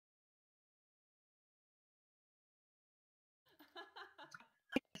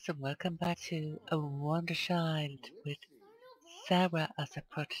So welcome back to A Wonder Child with Sarah as a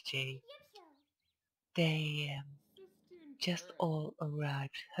protege. They just all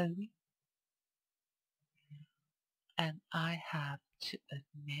arrived home, and I have to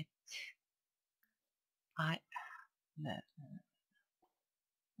admit, I no,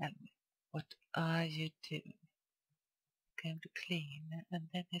 Elowin, what are you doing? Going to clean, and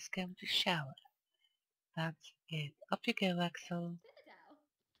then he's going to shower. That's it. Up you go, Axel.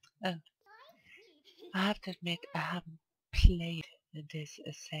 Oh, I have to admit, I haven't played this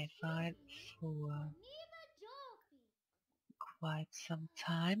save file for quite some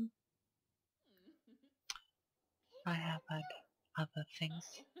time. I have had other things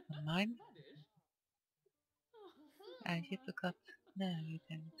on mine. You forgot? No, you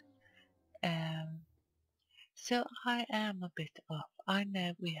didn't. So I am a bit off. I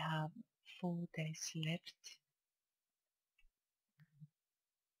know we have 4 days left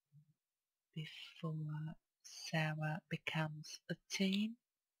before Sarah becomes a teen.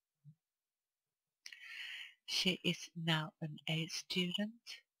 She is now an A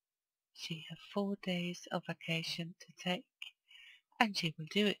student. She has 4 days of vacation to take, and she will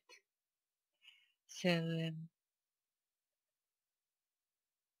do it. So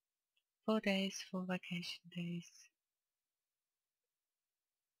 4 days, 4 vacation days.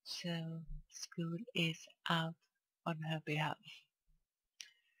 So school is out on her behalf.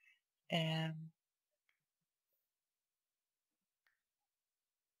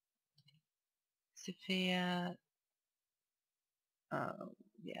 Sophia,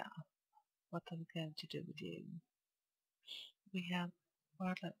 yeah, what are we going to do with you? We have,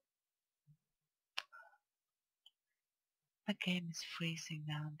 well, my game is freezing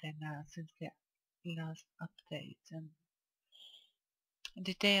now and then now since the last update, and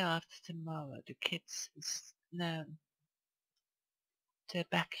the day after tomorrow the kids know the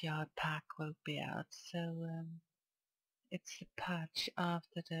backyard pack will be out, so it's the patch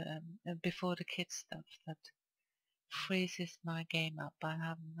after the before the kids stuff that freezes my game up. I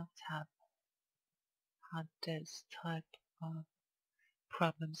have not had those type of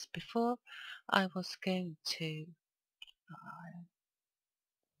problems before. I was going to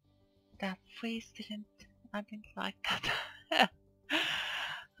that freeze I didn't like that.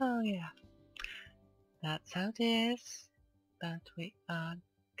 Oh yeah, that's how it is. But we are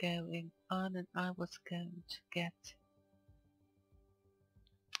going on, and I was going to get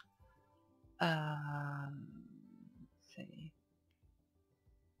let's see,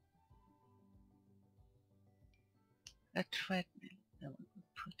 a treadmill. I will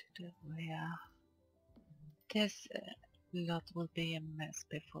put it over here. This lot will be a mess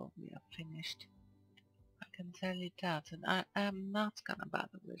before we are finished. I can tell you that, and I am not gonna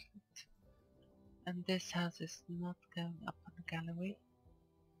bother with it. And this house is not going up on the gallery.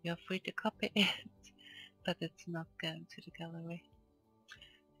 You're free to copy it, but it's not going to the gallery.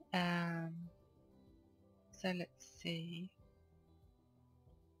 So let's see.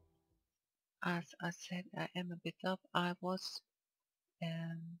 As I said, I am a bit off. I was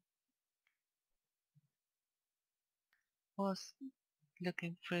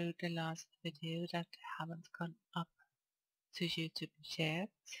looking through the last video that haven't gone up to YouTube yet.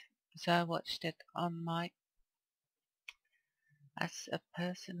 So I watched it on my as a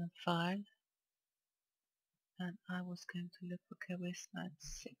personal file, and I was going to look for Charisma at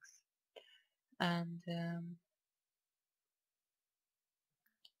 6, and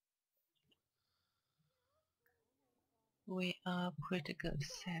we are pretty good.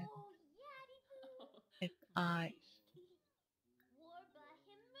 So if I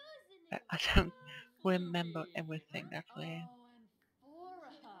don't remember everything that we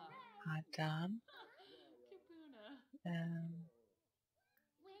had done.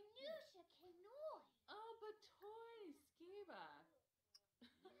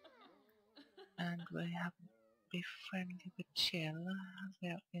 And we have be friendly with Jill.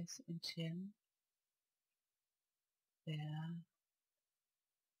 Where is Jill? There.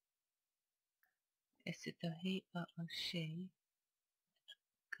 Is it a he or a she?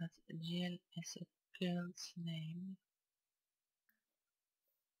 Because Jill is a girl's name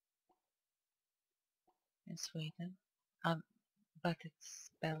in Sweden. But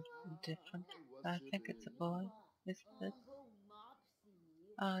it's spelled different. I think it's a boy, isn't it?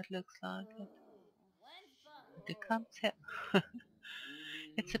 Oh, it looks like it. But you can't tell.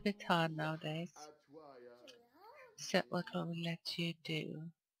 It's a bit hard nowadays. So what will we let you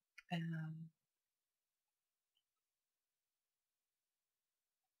do?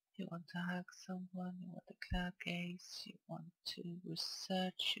 You want to hug someone, you want to cloud gaze, you want to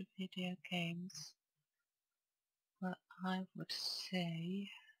research video games. Well, I would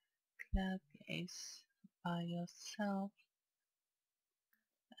say cloud gaze by yourself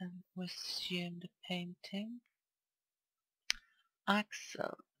and resume the painting.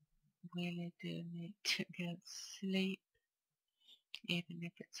 Axel really do need to get sleep, even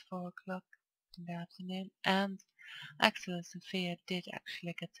if it's 4 o'clock in the afternoon. And Axel and Sophia did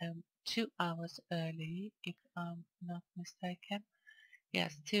actually get home 2 hours early, if I'm not mistaken.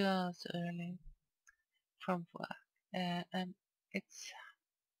 Yes, 2 hours early from work. And it's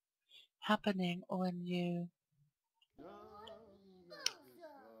happening when you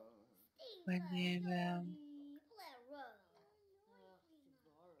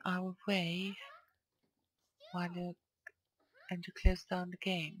are away while you and you close down the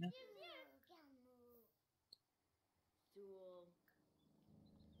game.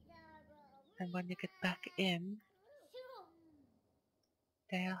 And when you get back in,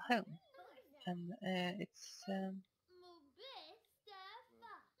 they are home. And it's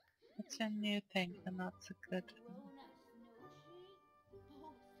a new thing and not so good.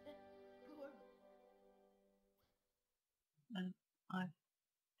 And I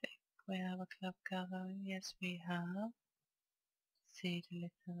think we have a club gathering. Yes, we have. See the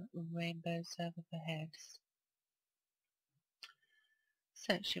little rainbows over the heads.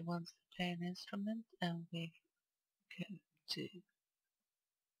 So she wants to play an instrument, and we go to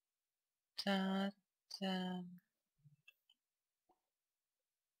that.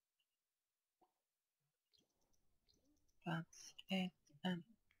 That's it. And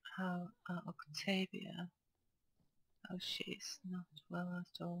how Octavia? Oh, she's not well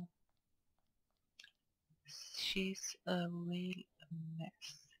at all. She's a real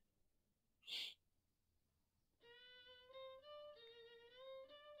mess.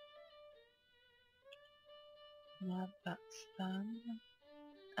 Now that's done,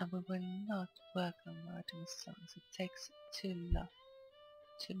 and we will not work on writing songs. It takes too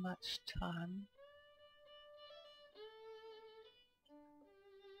much time.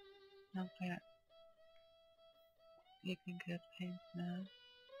 Now you can go paint now.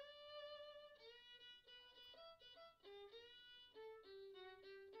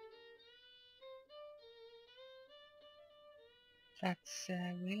 That's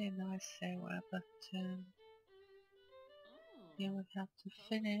really nice, Sarah, but you will have to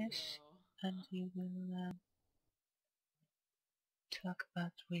finish, and you will talk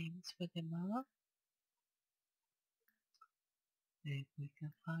about dreams with him all. If we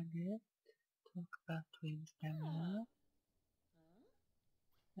can find it, talk about dreams now.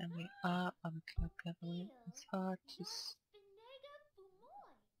 And we are on a club gathering. It's hard to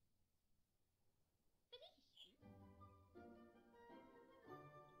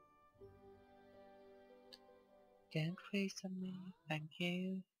don't freeze on me. Thank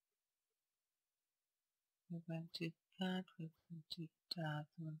you. We went to that, we went to that,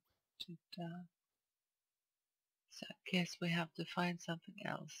 we went to that. So I guess we have to find something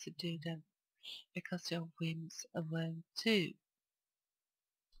else to do then, because your whims won't do.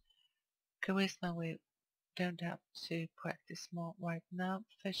 Charisma, we don't have to practice more right now.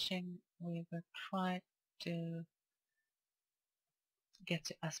 Fishing, we will try to get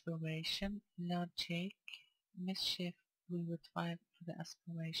to aspiration. Logic, mischief, we will try for the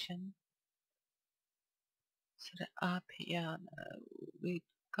aspiration. So the R piano, we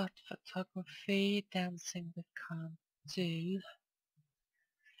got photography, dancing we can't do.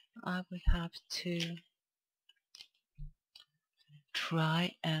 I will have to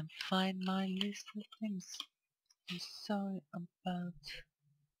try and find my list of things. I'm sorry about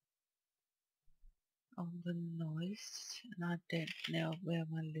all the noise, and I don't know where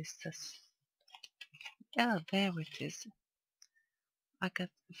my list is. Oh, there it is. I got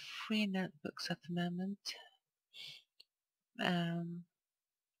 3 notebooks at the moment.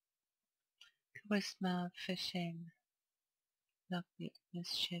 Charisma, fishing, lovely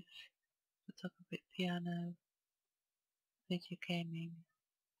mischief, photography, piano, video gaming,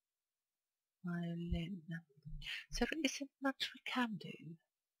 violin. So there isn't much we can do.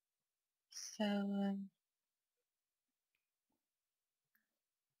 So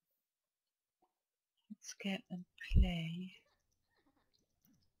let's get and play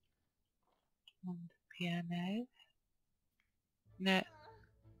on the piano. No,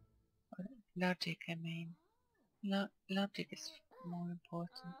 logic I mean. Logic is more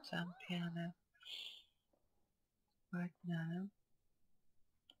important than piano right now.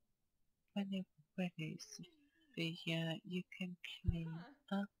 When you're ready, Sophia, you can clean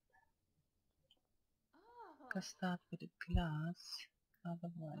up. Go start with a glass,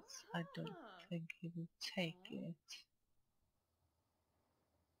 otherwise I don't think he will take it.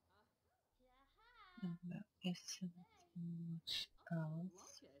 And there isn't much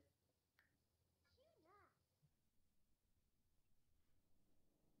else.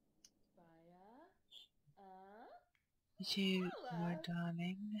 You, my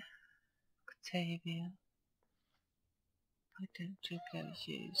darling, Octavia, why don't you go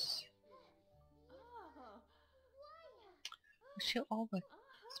use? She always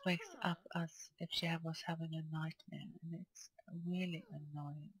wakes up as if she was having a nightmare, and it's really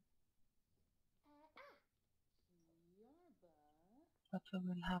annoying. But we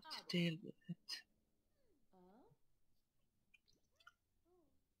will have to deal with it.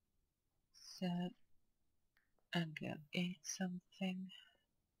 So, and go eat something.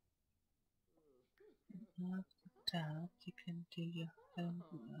 And after that, you can do your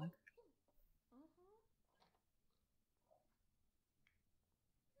homework.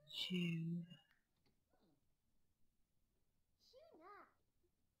 You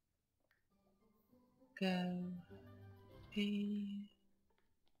go pee,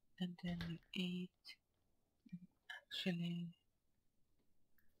 and then you eat. Actually,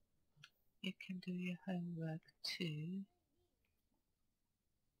 you can do your homework too.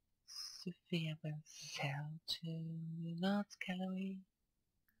 Sophia will sell to Lars Gallery.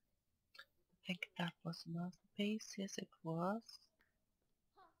 I think that was a masterpiece. Yes, it was.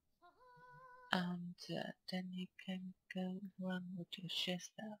 And then you can go run with your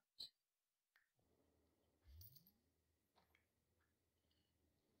chest out.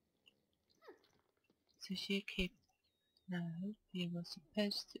 So you keep. No, you were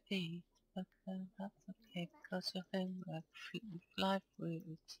supposed to eat, but that's okay because your homework fly through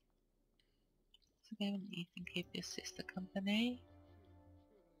it. So go and eat and keep your sister company.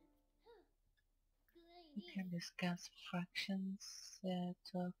 You can discuss fractions,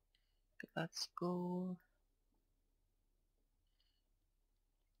 talk about school.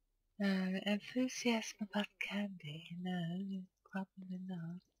 Enthusiasm about candy? No, probably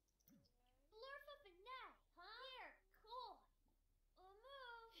not.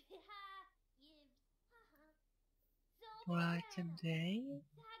 Brighton day.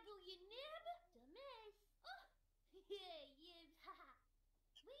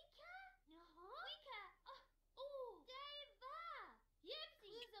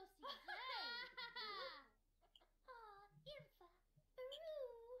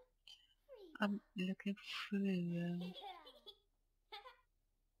 I'm looking through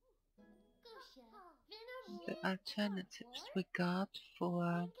the alternatives we got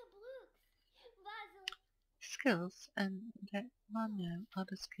for skills, and there are no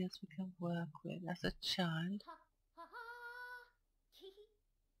other skills we can work with as a child.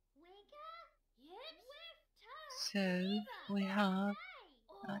 So we have,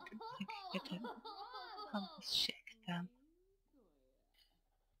 I don't think you can compass check them.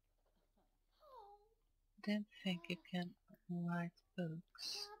 Don't think you can write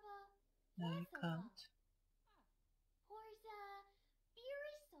books. No, you can't.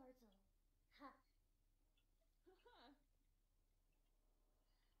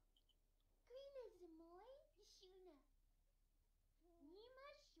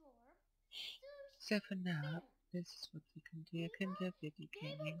 So for now, this is what you can do. You can do video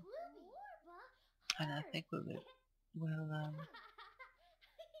gaming, and I think we will where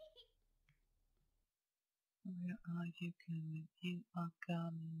are you going? You are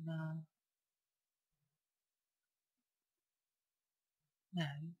gonna, no,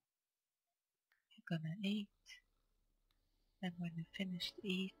 you're gonna eat. And when you finished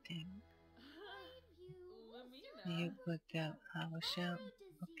eating, you will go have a shower.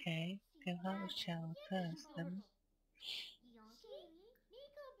 Okay, go have a shower first, then.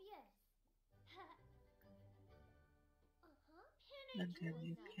 And then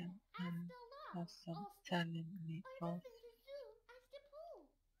you can have some Italian meatballs.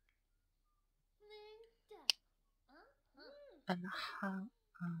 And how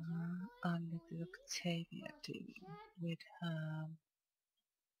our little Octavia doing with her?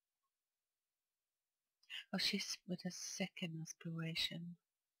 Oh, she's with a second aspiration.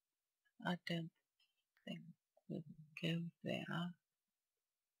 I don't think we'll go there.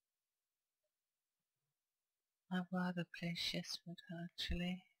 I'd rather play chess with her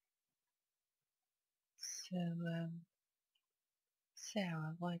actually. So,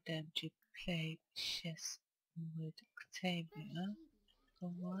 Sarah, why don't you play chess with Octavia for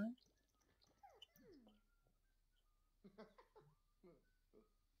one?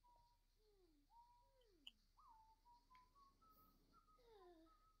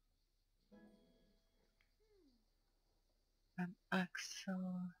 And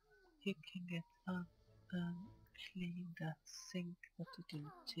Axel, you can get up and clean that sink that you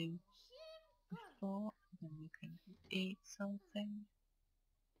didn't do before, and then you can eat something.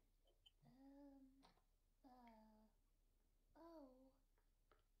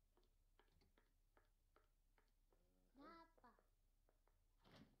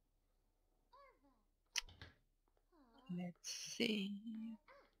 Let's see.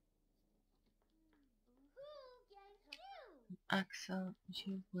 Axel,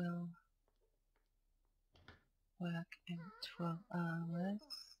 you will work in 12 hours.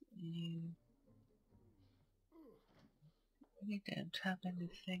 You really don't have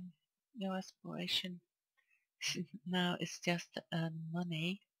anything. Your aspiration now is just to earn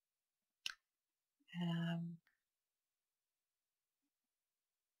money.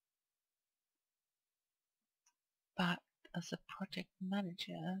 But as a project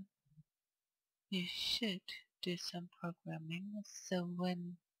manager, you should do some programming. So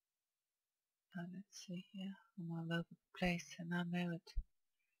when, let's see here, I'm all over the place and I know it.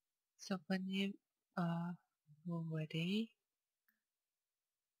 So when you are ready,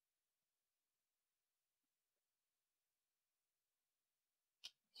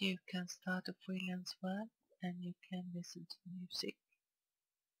 you can start a freelance work and you can listen to music.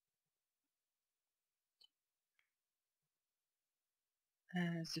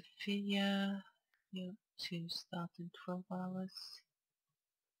 Sophia, you to start in 12 hours.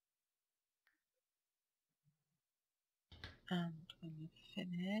 And when you're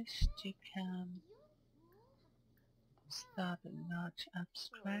finished, you can start a large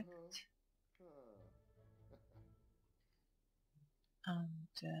abstract.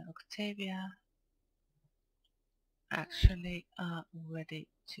 And Octavia actually are ready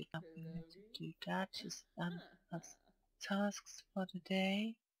to do that. She's done her tasks for the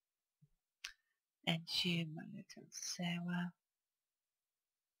day. And you, my little Sarah,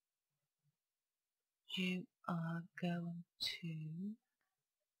 you are going to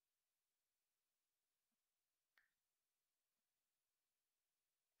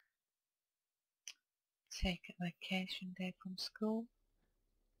take a vacation day from school,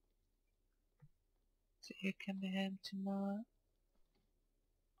 so you can be home tomorrow.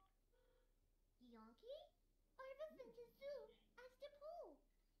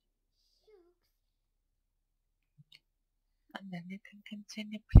 And then you can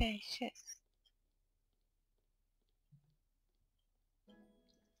continue playing chess.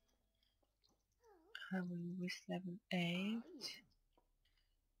 I will reach level 8.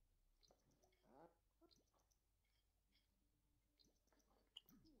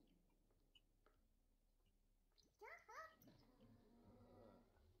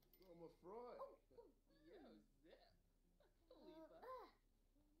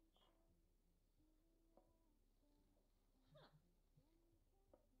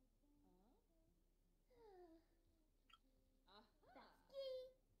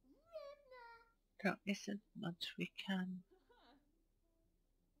 There isn't much we can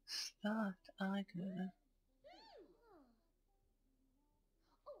start either.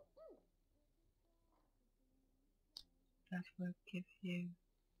 That will give you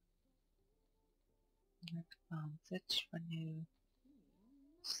an advantage when you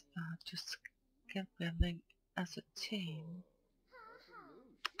start your skill building as a team.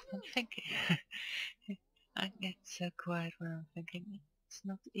 I'm thinking, I get so quiet when I'm thinking. It's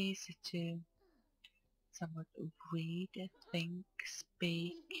not easy to somewhat read, think,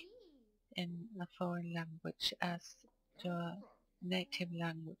 speak in a foreign language as your native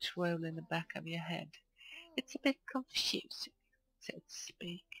language roll in the back of your head. It's a bit confusing, so to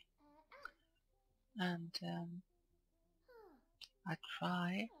speak. And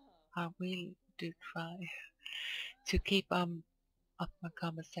I really do try to keep up my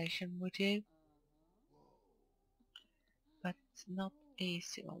conversation with you, but it's not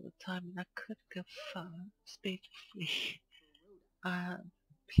easy all the time, and I could go far, speed free. I have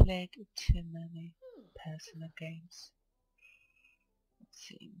played too many personal games, it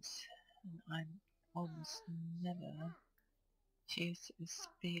seems, and I almost never choose a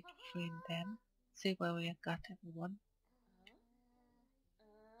speed free in them. See where we got everyone.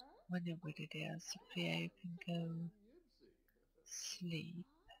 When you're ready there, Sophia, you can go sleep,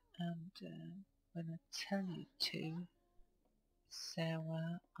 and when I tell you to,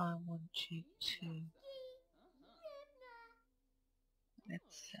 Sarah, I want you to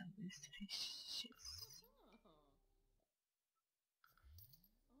let's sell these fishes.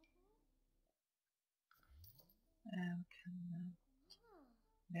 Can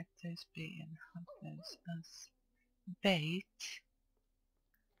let those be and hunt those as bait.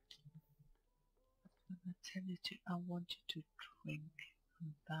 But when I tell you to, I want you to drink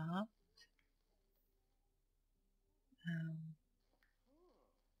that.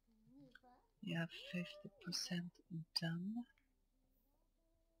 You have 50% done.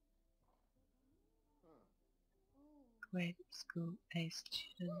 Grade school A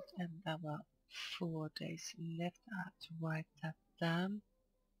student, and there were 4 days left. I have to write that down.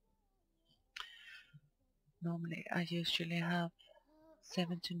 Normally I usually have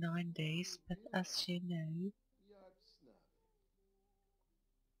 7 to 9 days, but as you know,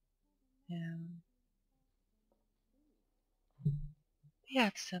 um, we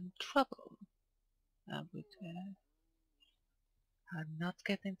had some trouble with her not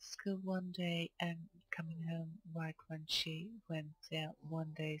getting to school one day and coming home right when she went there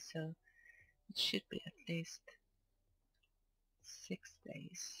one day, so it should be at least 6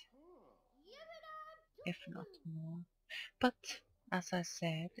 days, if not more. But as I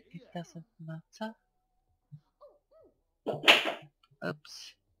said, it doesn't matter.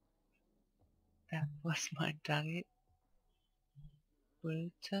 Oops, that was my doggy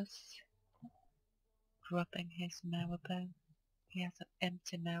Brutus dropping his marrowbone. He has an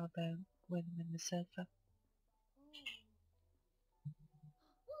empty marrowbone with him in the sofa.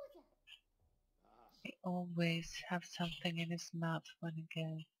 He always has something in his mouth when he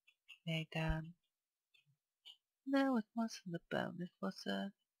goes lay down. No, it wasn't a bone. It was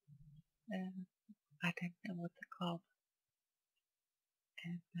I don't know what they call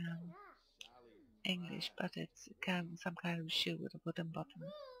in English, but it's some kind of shoe with a wooden bottom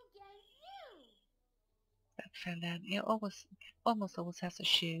that fell down. He almost always has a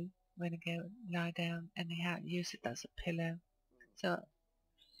shoe when he go lie down, and he use it as a pillow. So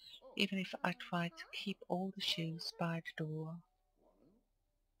even if I try to keep all the shoes by the door,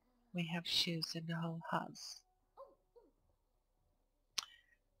 we have shoes in the whole house.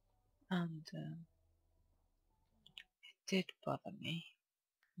 And it did bother me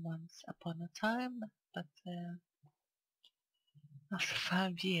once upon a time, but after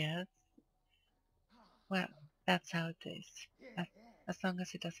 5 years, well, that's how it is. As long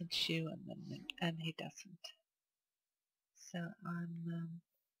as he doesn't chew on them, and he doesn't. So I'm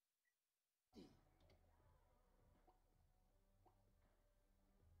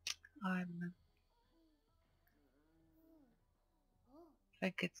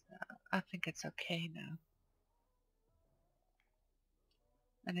I think it's okay now,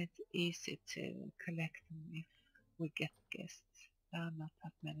 and it's easy to collect them if we get guests. There are not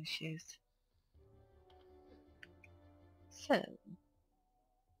that many shoes. So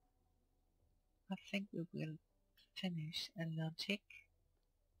I think we will finish a logic,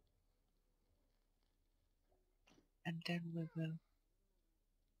 and then we will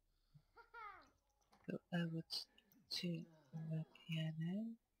go over to the piano,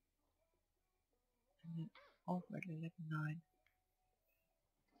 and then already level 9.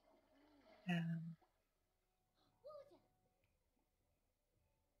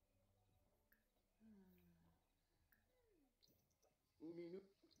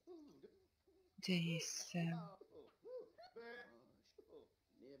 These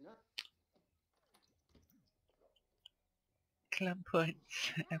club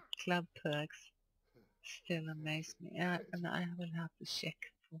points, club perks still amaze me, and I will have to check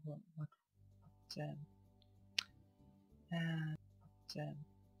for what um,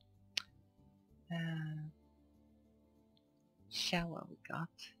 um, shower we got,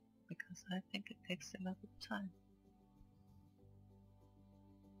 because I think it takes a lot of time,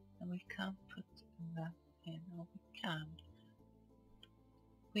 and we can't put that in, or we can.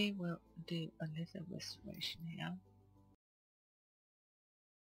 We will do a little restoration here.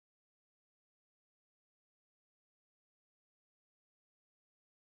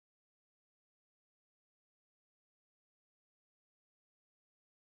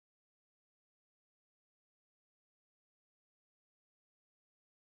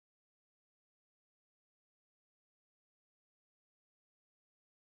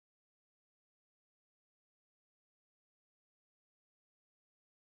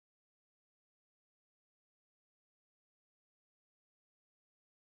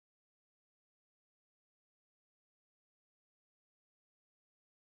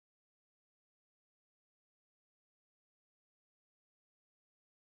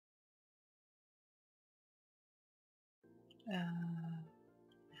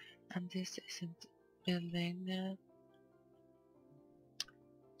 And this isn't building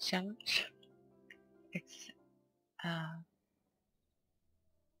challenge, it's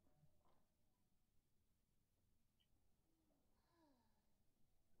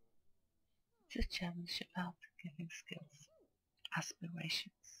a challenge about getting skills,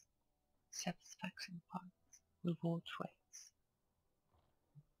 aspirations, satisfaction points, reward rates.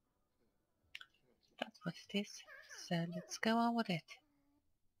 That's what it is, so let's go on with it.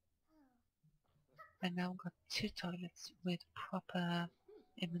 I now got 2 toilets with proper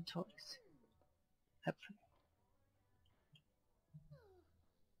inventories, hopefully.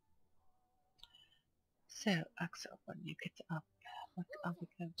 So, Axel, when you get up, what are we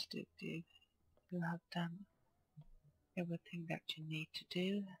going to do? you have done everything that you need to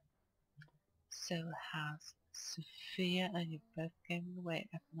do. So has Sophia, and you're both going away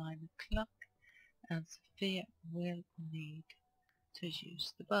at 9 o'clock, and Sophia will need to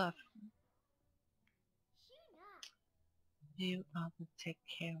use the bathroom. You I will take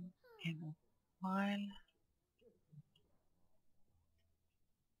care of in a while,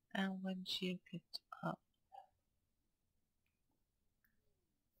 and when you get up,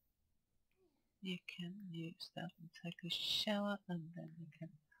 you can use that and take a shower, and then you can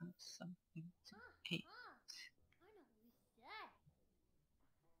have something to eat.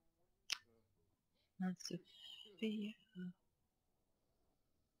 And Sophia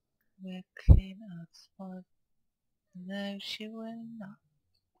will clean out spot. No, she will not.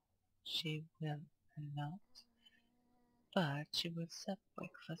 She will not. But she will serve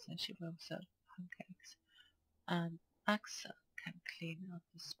breakfast and she will serve pancakes. And Axel can clean out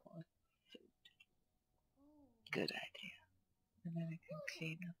the spoiled food. Good idea. And then we can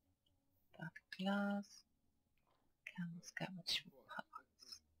clean up that glass. Can scavenge with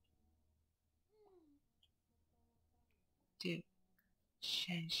pots. Do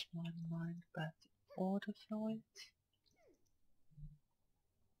change my mind about the order for it.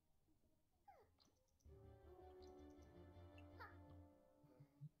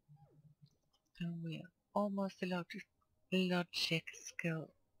 And we are almost logic skill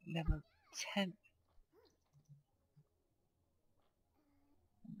level 10.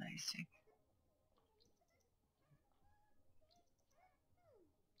 Amazing.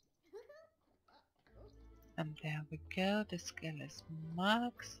 And there we go, the skill is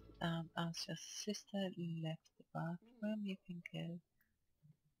maxed, and as your sister left the bathroom, you can go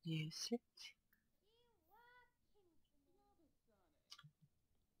use it.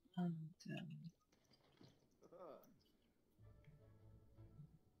 And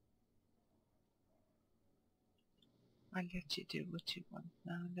I'll let you do what you want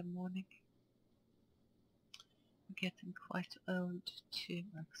now in the morning. I'm getting quite old too,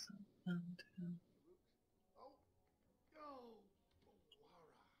 Axel, and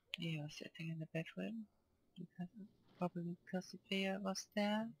you are sitting in the bedroom, probably because Sophia was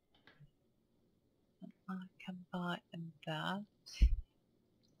there. And I can buy that,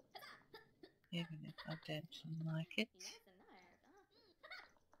 even if I don't like it.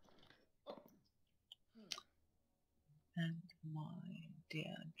 And my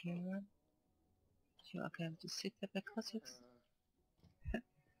dear girl, you are going to sit there because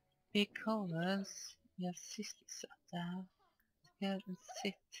your sister sat down. Go and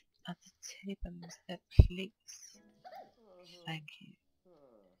sit at the table instead, please. Thank you.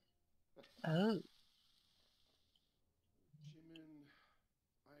 Oh,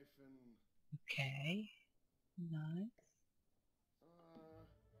 okay. Nice.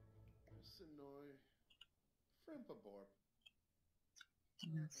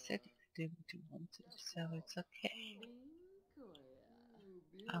 And I said you could do what you wanted, so it's okay.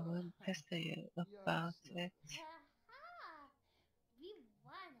 I won't pester you about it.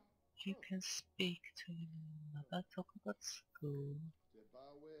 You can speak to your mother, talk about school,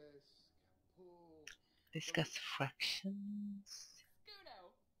 discuss fractions.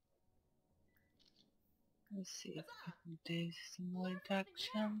 Let's see if we can do some more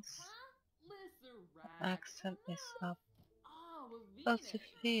interactions. Axel is up. Oh,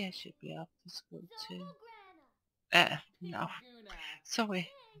 Sophia should be after school too. No. Sorry,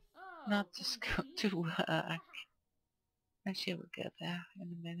 not to school, to work. And she will get there in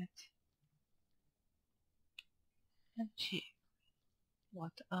a minute. And you,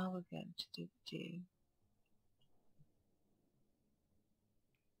 what are we going to do with you?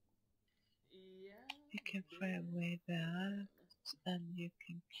 You can throw away that, and you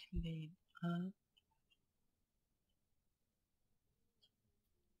can clean up.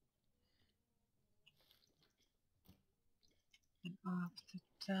 And after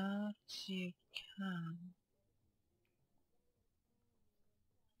that, you can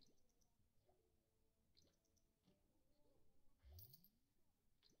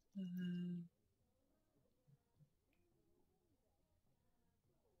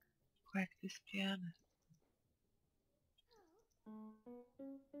practice piano.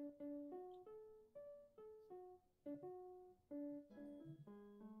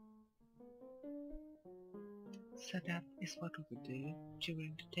 So that is what we will do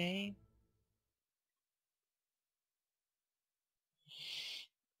during the day.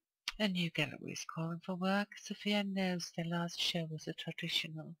 A new gallery is calling for work. Sophia knows the last show was a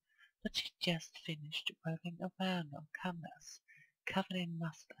traditional, but she just finished rolling around on canvas, covered in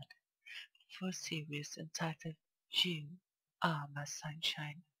mustard, for a series entitled You Are My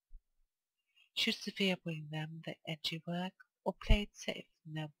Sunshine. Should Sophia bring them the edgy work or play it safe?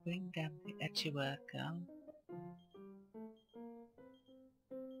 No, bring them the edgy work, girl.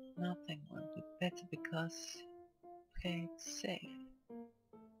 Nothing will be better because play it safe.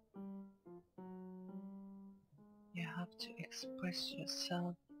 You have to express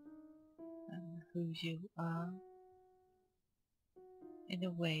yourself and who you are in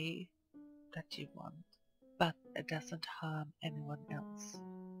a way that you want, but it doesn't harm anyone else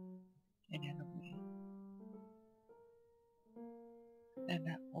in any way. And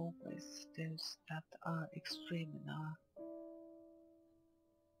there are always those that are extreme and are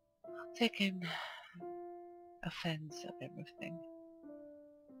taking offense of everything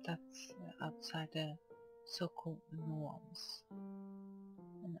that's outside the so-called norms.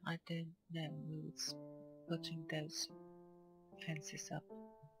 And I don't know who's putting those fences up.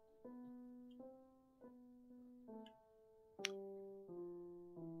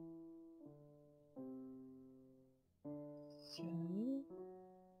 So,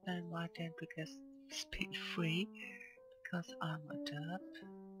 and why don't we just speed free? Because I'm a derp.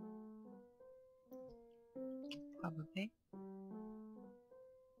 Probably.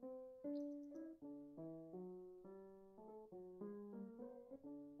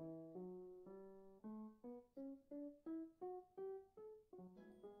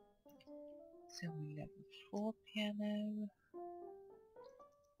 So we level 4 piano.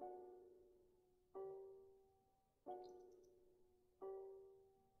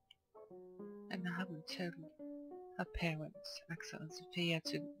 And I haven't told her parents, Axel and Sophia,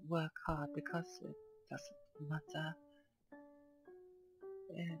 to work hard because it doesn't matter.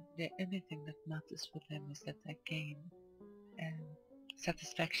 The only thing that matters for them is that they gain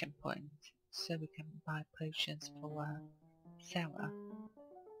satisfaction points so we can buy potions for Sarah.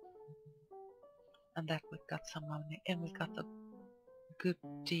 And that we got some money, and we got a good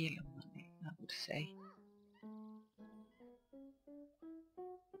deal of money, I would say.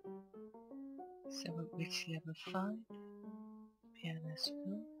 So we reached level 5, piano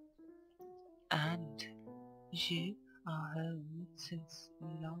school, and you are home since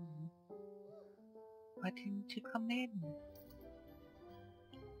long. Why didn't you come in?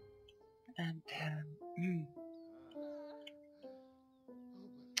 And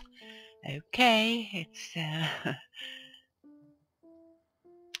okay, it's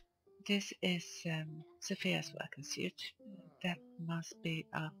this is Sophia's working suit. That must be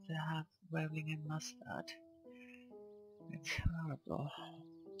after half rolling in mustard. It's horrible.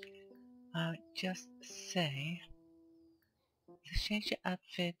 I'll just say to change your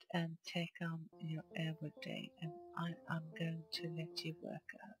outfit and take on your everyday, and I am going to let you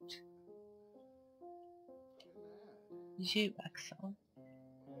work out. You, Axel,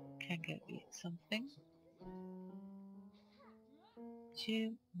 can go eat something.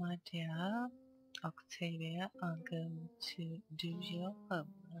 You, my dear Octavia, are going to do your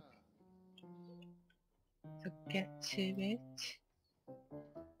homework. So get to it.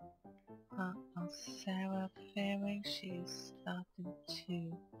 How is Sarah faring? She's starting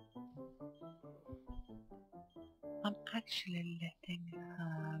to... I'm actually letting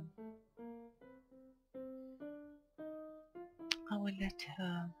her... I will let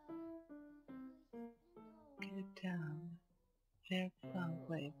her go down very far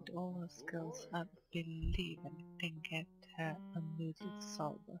away with all her skills. I believe and then get her a noodle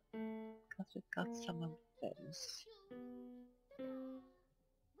solver. Because we got some of those.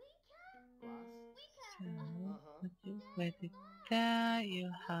 So, when you're ready there,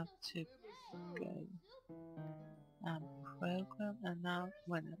 you have to go and program. And now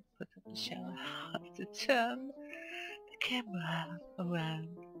when I put up the shower, I have to turn the camera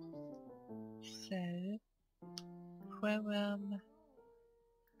around. So, program,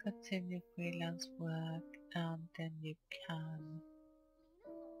 continue freelance work, and then you can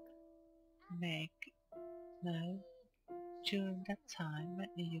make, no, during that time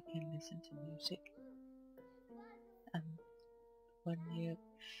you can listen to music, and when you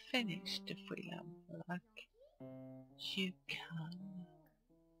finish the freelance work you can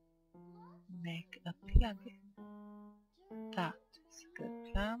make a plugin. That is a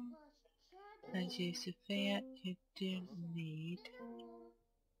good plan. And you, Sophia, you do need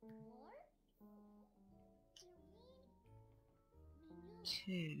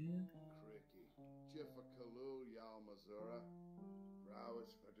to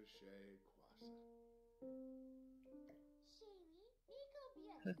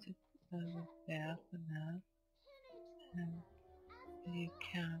put it over there for now, and you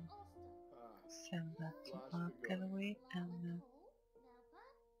can send that to art gallery, and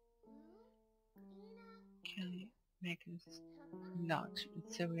can you make it large?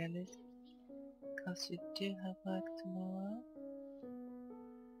 It's so realistic. because you do have work tomorrow.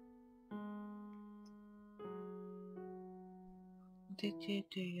 Did you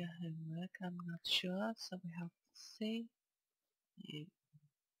do your homework? I'm not sure, so we have to see. You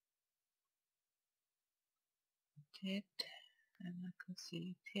did, and I can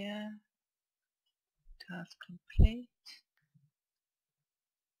see it here. Task complete.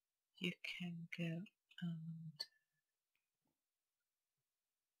 You can go and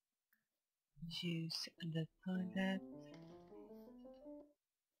use the toilet.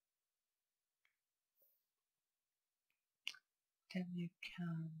 Then you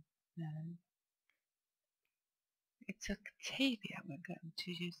can, no. It's Octavia we're going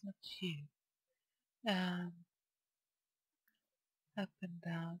to use, not you. Up and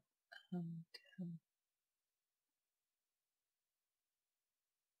down and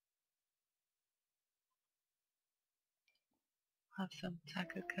have some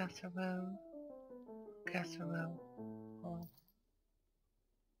taco casserole, or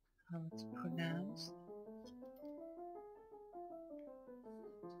how it's pronounced.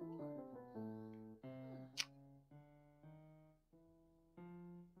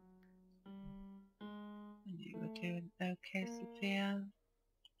 And you were doing okay, Sophia?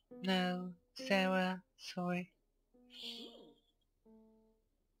 No, Sarah, sorry.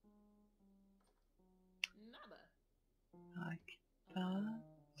 Like that.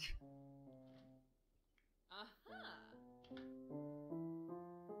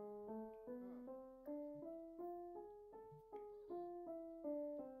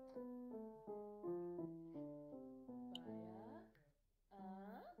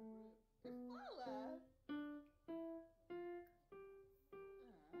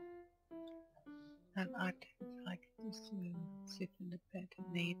 And I don't like to sit in the bed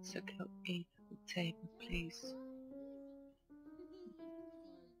and eat, so go eat at the table, please.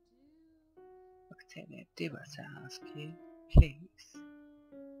 Octavia, do as I ask you, please.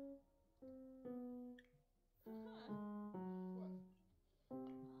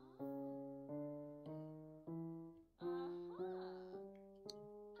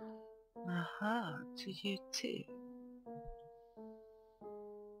 Aha, to you too.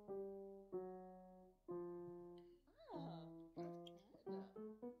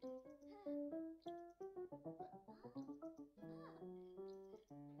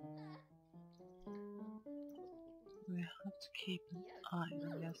 We have to keep an eye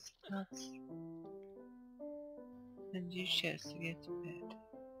on your stats. And you chose to get to bed.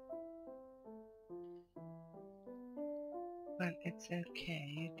 Well, it's okay,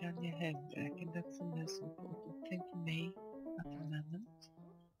 you've done your homework, and that's the most important thing for me at the moment.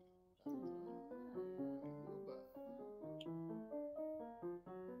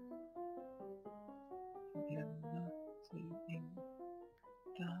 You're not doing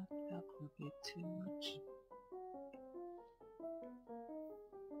that, that will be too much.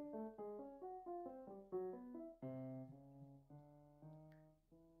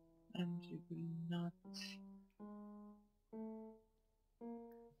 And you will not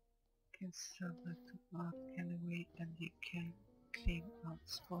get silver to art gallery, and you can clean out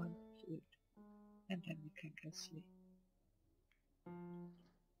spoiled food, and then you can go sleep.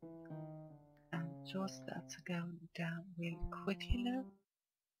 And your stats are going down really quickly now.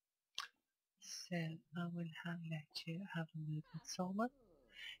 So I will let you have a movement solver.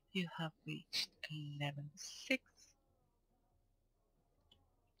 You have reached level 6.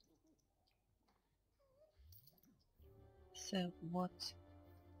 So what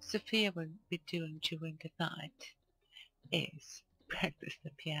Sophia will be doing during the night is practice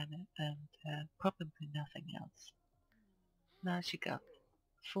the piano and probably nothing else. Now she got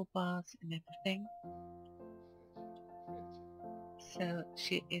full bars and everything. So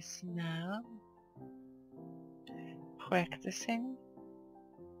she is now practicing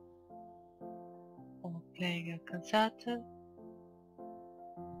or playing a concerto,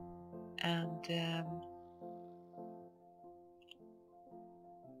 and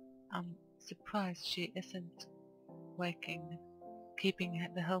I'm surprised she isn't keeping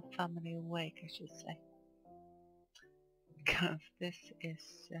the whole family awake, I should say, because this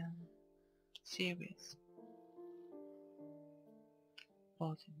is serious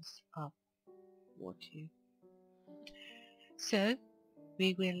volumes of water. So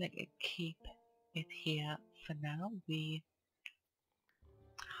we will keep it here for now. We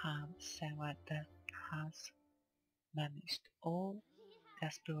have Sarah that has managed all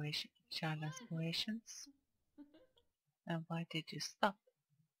child aspirations. And why did you stop?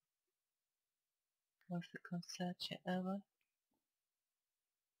 Was the concert over?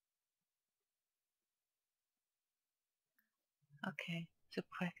 Okay, to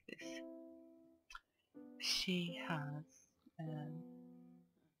practice. she has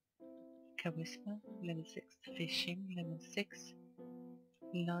charisma, level 6, fishing, level 6,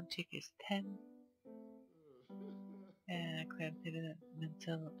 logic is 10, creativity,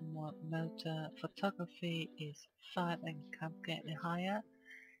 mental, motor, photography is 5 and can't get any higher.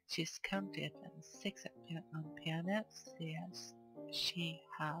 She's currently at level 6 on piano. She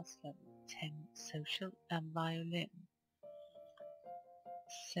has level 10 social and violin.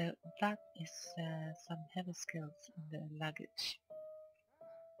 So that is some heavy skills in the luggage.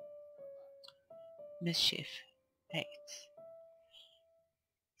 Mischief 8.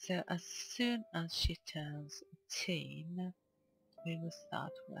 So as soon as she turns 18, we will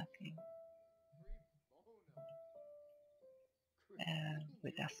start working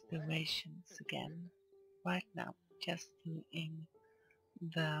with aspirations again. Right now, just doing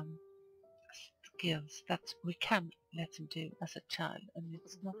the skills that we can let him do as a child, and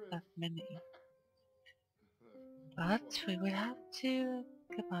it's not that many. But we will have to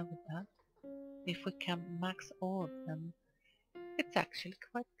go by with that. If we can max all of them, it's actually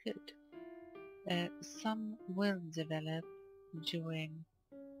quite good. Some will develop during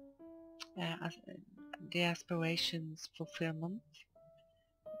the aspirations fulfillment,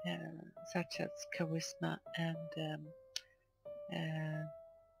 such as charisma and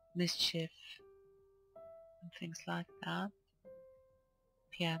mischief and things like that.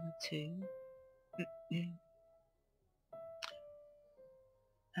 Piano too.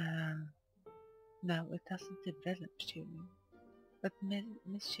 No, it doesn't develop during. But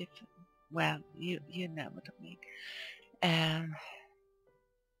mischief, well, you know what I mean.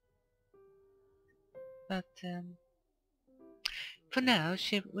 But for now,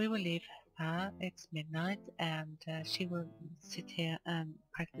 we will leave her. It's midnight, and she will sit here and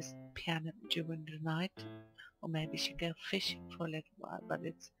practice piano during the night, or maybe she'll go fishing for a little while. But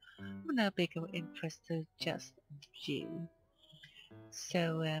it's of no bigger interest to just you.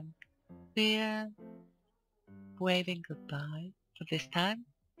 So we're waving goodbye for this time,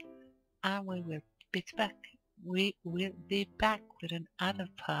 and we will be back. We will be back with another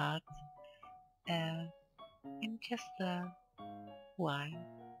part in just a while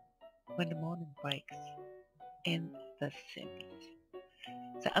when the morning breaks in the city.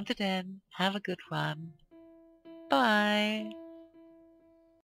 So until then, have a good one. Bye!